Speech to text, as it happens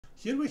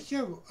Here we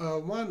have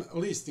one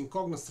list in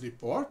Cognos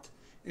report,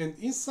 and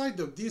inside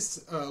of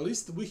this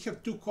list we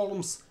have two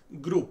columns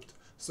grouped.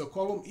 So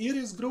column year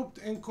is grouped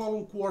and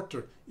column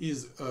quarter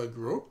is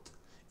grouped.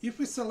 If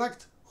we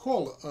select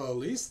whole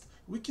list,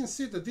 we can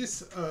see that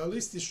this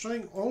list is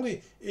showing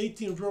only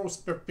 18 rows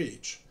per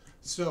page.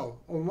 So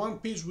on one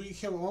page we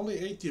have only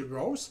 80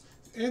 rows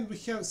and we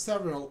have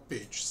several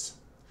pages.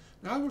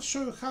 Now I will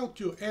show you how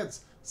to add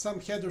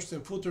some headers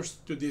and footers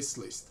to this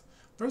list.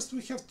 First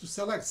we have to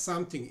select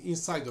something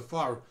inside of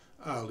our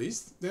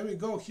list. Then we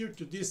go here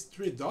to these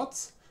three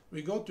dots.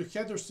 We go to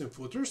headers and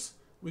footers.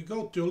 We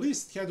go to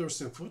list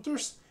headers and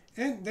footers,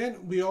 and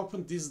then we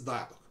open this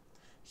dialog.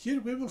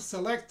 Here we will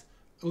select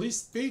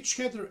list page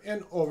header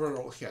and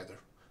overall header.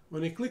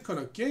 When we click on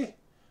OK,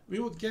 we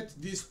would get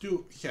these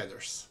two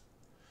headers.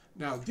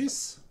 Now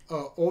this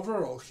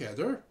overall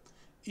header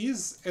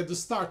is at the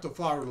start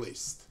of our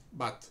list,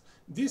 but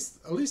this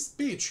list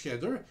page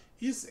header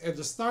is at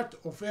the start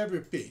of every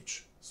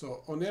page.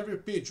 So on every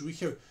page we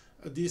have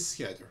this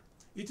header.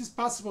 It is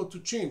possible to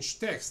change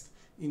text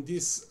in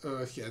these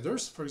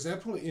headers. For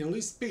example, in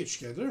list page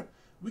header,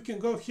 we can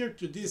go here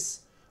to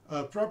this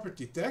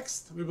property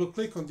text. We will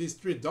click on these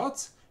three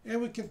dots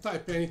and we can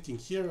type anything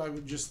here. I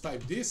will just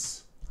type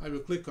this. I will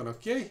click on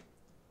OK.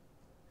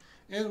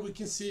 And we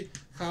can see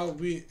how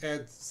we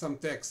add some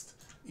text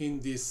in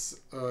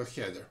this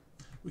header.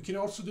 We can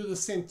also do the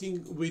same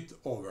thing with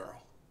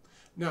overall.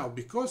 Now,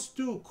 because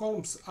two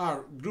columns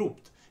are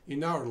grouped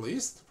in our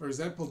list, for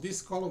example,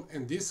 this column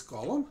and this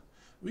column,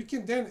 we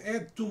can then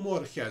add two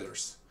more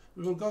headers.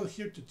 We will go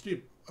here to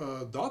three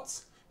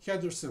dots,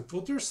 headers and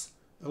footers,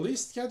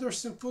 list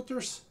headers and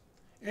footers,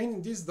 and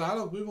in this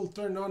dialog we will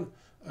turn on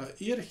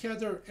year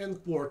header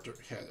and quarter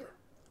header.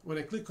 When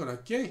I click on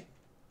OK,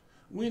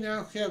 we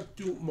now have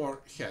two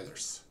more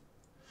headers.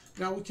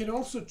 Now we can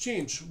also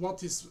change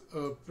what is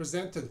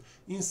presented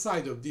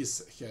inside of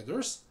these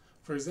headers.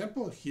 For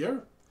example,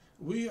 here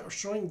we are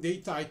showing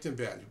data item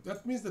value.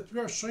 That means that we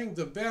are showing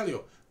the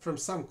value from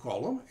some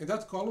column, and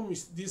that column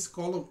is this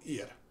column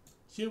year.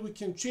 Here we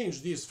can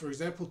change this, for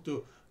example,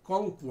 to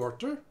column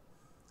quarter,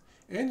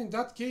 and in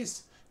that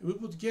case we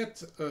would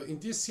get in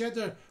this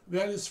header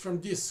values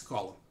from this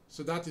column.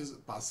 So that is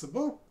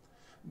possible.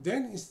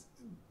 Then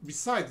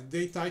beside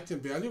data item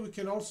value, we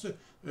can also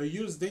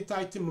use data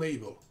item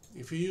label.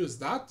 If we use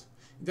that,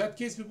 in that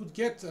case we would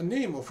get a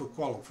name of a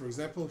column. For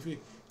example, if we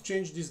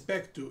change this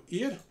back to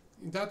year,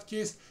 in that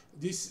case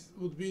this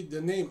would be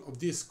the name of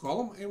this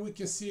column, and we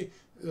can see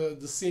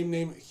the same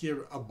name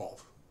here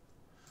above.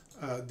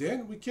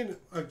 Then we can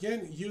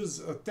again use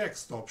a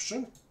text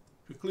option.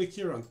 If we click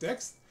here on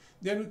text,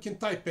 then we can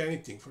type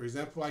anything. For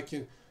example, I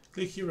can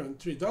click here on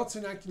three dots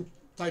and I can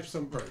type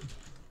some word.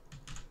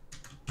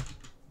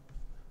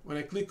 When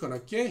I click on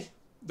OK,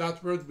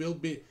 that word will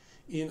be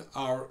in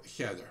our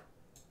header.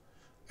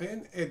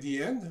 And at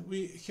the end,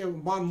 we have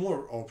one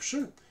more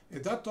option,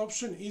 and that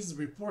option is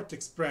report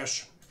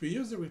expression. If we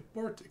use the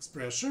report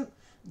expression,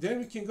 then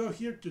we can go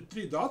here to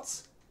three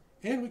dots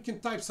and we can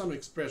type some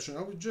expression.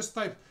 I will just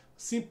type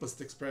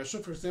simplest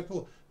expression, for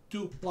example,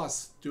 2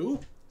 plus 2.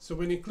 So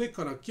when you click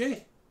on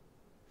OK,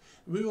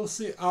 we will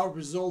see our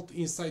result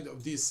inside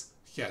of this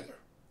header.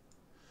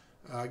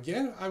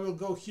 Again, I will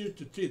go here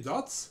to three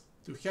dots,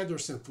 to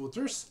headers and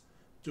footers,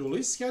 to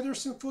list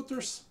headers and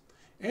footers,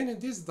 and in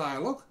this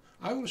dialog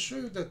I will show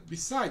you that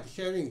beside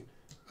having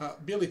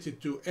ability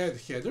to add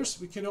headers,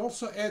 we can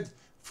also add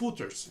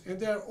footers, and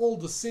they are all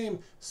the same,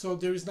 so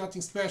there is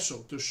nothing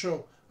special to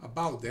show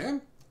about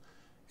them.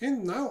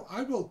 And now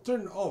I will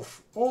turn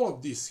off all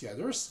of these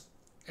headers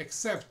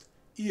except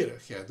year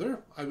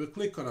header. I will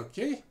click on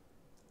OK,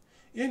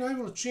 and I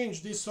will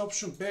change this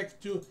option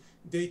back to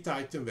data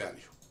item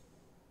value.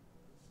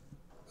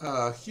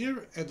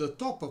 Here at the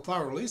top of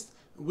our list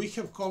we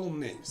have column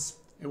names,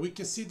 and we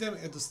can see them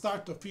at the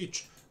start of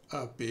each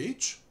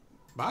page,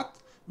 but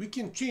we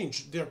can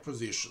change their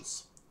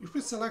positions. If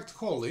we select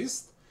whole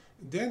list,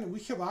 then we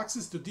have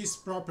access to this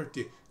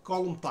property,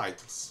 column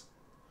titles.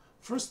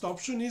 First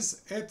option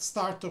is at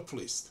start of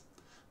list,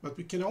 but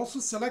we can also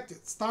select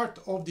start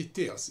of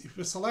details. If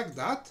we select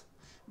that,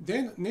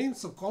 then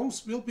names of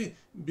columns will be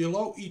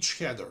below each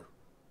header.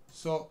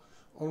 So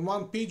on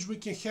one page we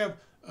can have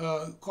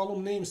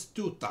column names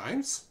 2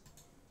 times,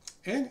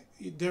 and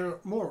there are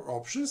more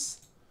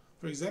options.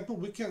 For example,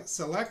 we can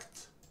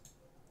select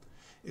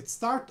at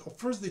start of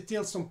first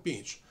details on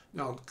page.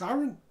 Now on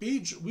current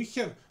page we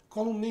have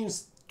column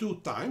names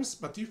 2 times,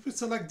 but if we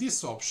select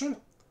this option,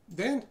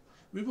 then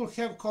we will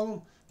have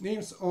column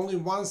names only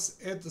once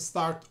at the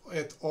start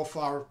of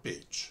our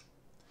page.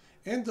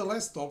 And the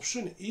last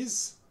option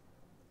is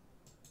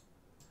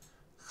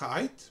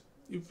height.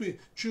 If we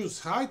choose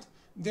height,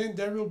 then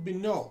there will be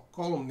no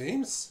column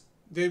names,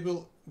 they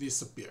will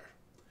disappear.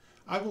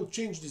 I will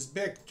change this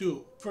back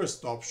to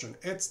first option,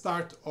 at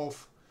start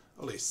of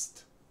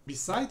list.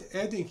 Beside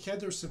adding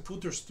headers and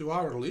footers to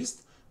our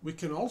list, we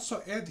can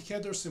also add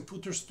headers and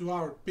footers to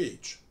our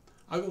page.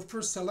 I will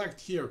first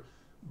select here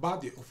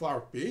body of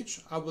our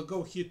page. I will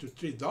go here to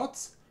three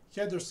dots,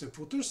 headers and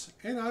footers,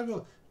 and I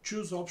will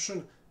choose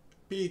option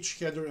page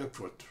header and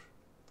footer.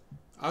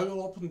 I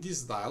will open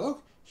this dialog.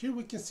 Here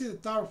we can see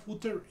that our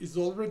footer is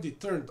already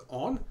turned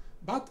on,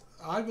 but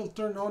I will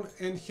turn on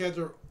and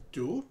header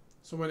too.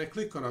 So when I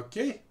click on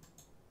OK,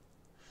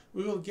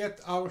 we will get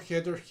our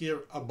header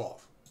here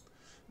above.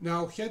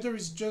 Now header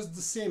is just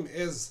the same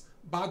as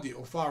body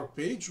of our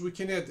page. We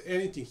can add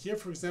anything here.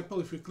 For example,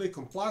 if we click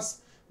on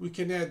plus, we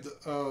can add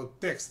a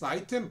text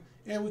item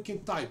and we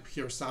can type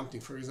here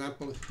something, for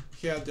example,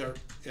 header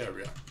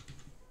area.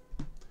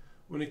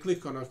 When we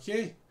click on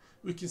OK,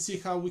 we can see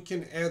how we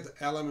can add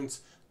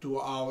elements to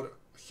our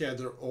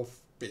header of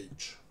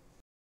page.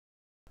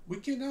 We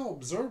can now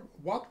observe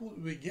what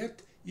would we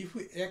get if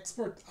we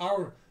export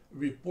our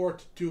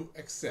report to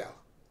Excel.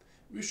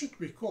 We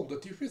should recall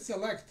that if we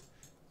select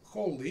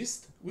whole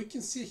list, we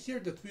can see here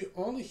that we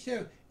only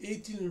have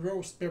 18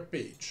 rows per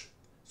page.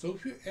 So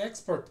if you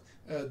export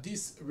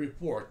this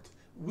report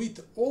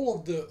with all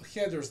of the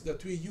headers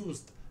that we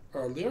used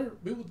earlier,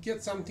 we would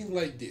get something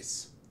like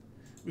this.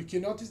 We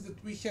can notice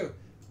that we have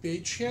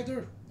page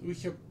header, we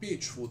have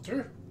page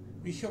footer,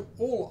 we have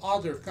all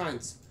other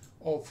kinds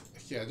of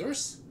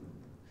headers,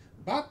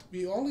 but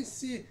we only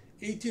see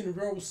 18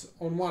 rows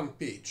on one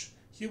page.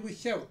 Here we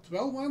have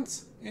 12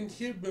 months, and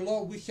here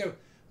below we have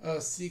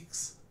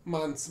 6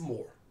 months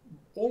more.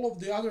 All of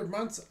the other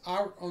months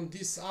are on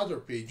these other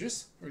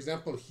pages. For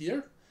example,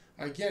 here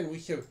again we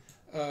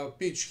have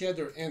page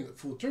header and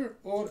footer,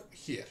 or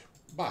here.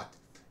 But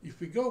if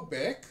we go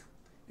back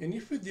and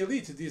if we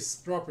delete this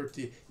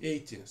property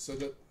 18 so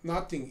that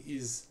nothing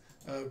is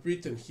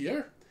written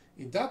here,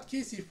 in that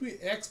case, if we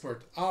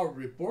export our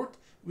report,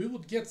 we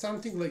would get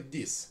something like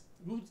this.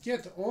 We would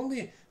get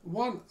only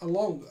one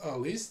long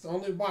list,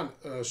 only one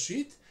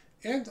sheet,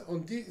 and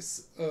on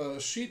this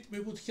sheet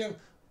we would have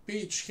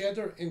page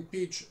header and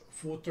page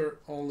footer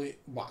only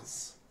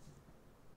once.